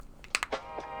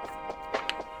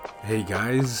Hey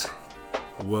guys,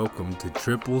 welcome to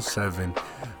 777.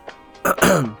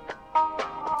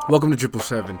 Welcome to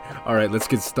 777. Alright, let's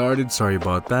get started. Sorry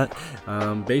about that.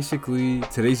 Basically,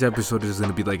 today's episode is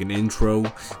going to be like an intro,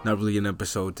 not really an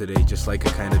episode today, just like a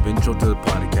kind of intro to the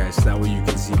podcast. That way you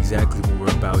can see exactly what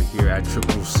we're about here at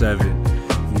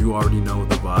 777. You already know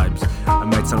the vibes. I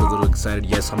might sound a little excited.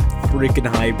 Yes, I'm freaking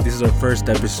hyped. This is our first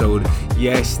episode.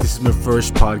 Yes, this is my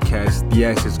first podcast.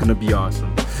 Yes, it's gonna be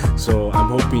awesome. So I'm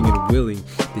hoping and willing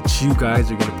that you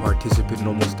guys are gonna participate in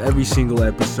almost every single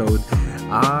episode.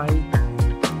 I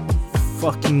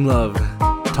fucking love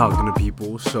talking to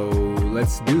people, so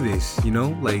let's do this,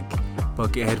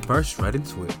 bucket head first, right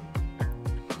into it.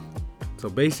 So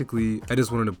basically, I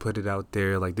just wanted to put it out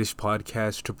there, like this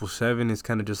podcast, 777, is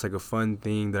kind of just like a fun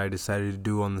thing that I decided to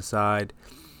do on the side.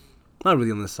 Not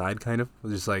really on the side, kind of.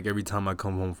 Just like every time I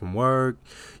come home from work,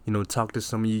 talk to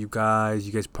some of you guys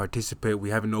participate. We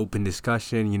have an open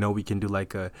discussion, we can do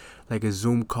like a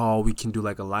Zoom call. We can do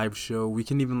like a live show. We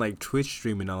can even like Twitch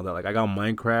stream and all that. Like I got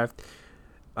Minecraft.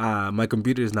 My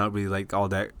computer is not really like all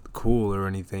that cool or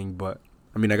anything, but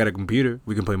I mean, I got a computer.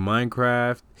 We can play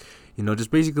Minecraft.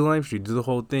 Just basically live stream, do the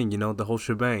whole thing, the whole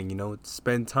shebang,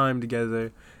 spend time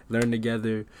together, learn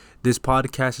together. This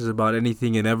podcast is about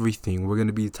anything and everything. We're going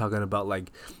to be talking about,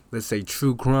 like, let's say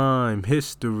true crime,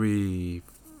 history,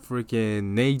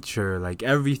 freaking nature, like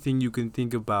everything you can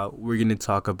think about, we're going to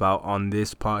talk about on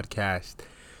this podcast.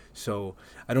 So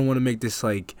I don't want to make this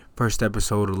like first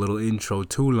episode a little intro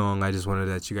too long. I just wanted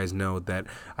to let you guys know that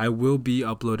I will be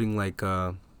uploading like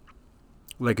a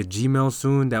Gmail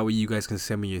soon. That way you guys can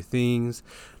send me your things.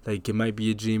 Like it might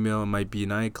be a Gmail, it might be an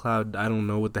iCloud. I don't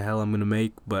know what the hell I'm gonna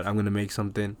make, but I'm gonna make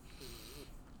something.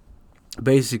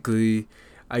 Basically,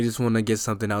 I just want to get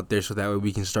something out there so that way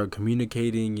we can start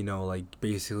communicating, like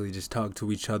basically just talk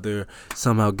to each other,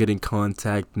 somehow get in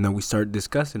contact, and then we start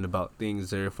discussing about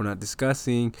things. Or if we're not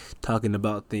discussing, talking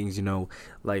about things,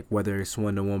 like whether it's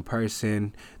one-to-one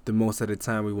person, the most of the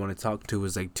time we want to talk to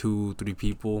is like 2-3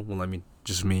 people. Well, I mean,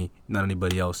 just me, not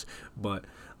anybody else, but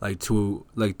like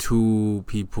two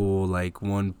people, like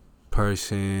one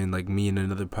person, like me and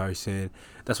another person.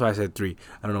 That's why I said 3.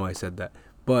 I don't know why I said that,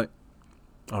 but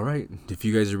all right, if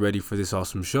you guys are ready for this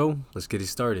awesome show, let's get it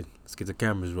started. Let's get the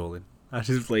cameras rolling. I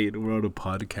just played. We're on a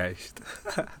podcast.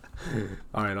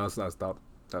 All right, I'll stop.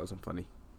 That wasn't funny.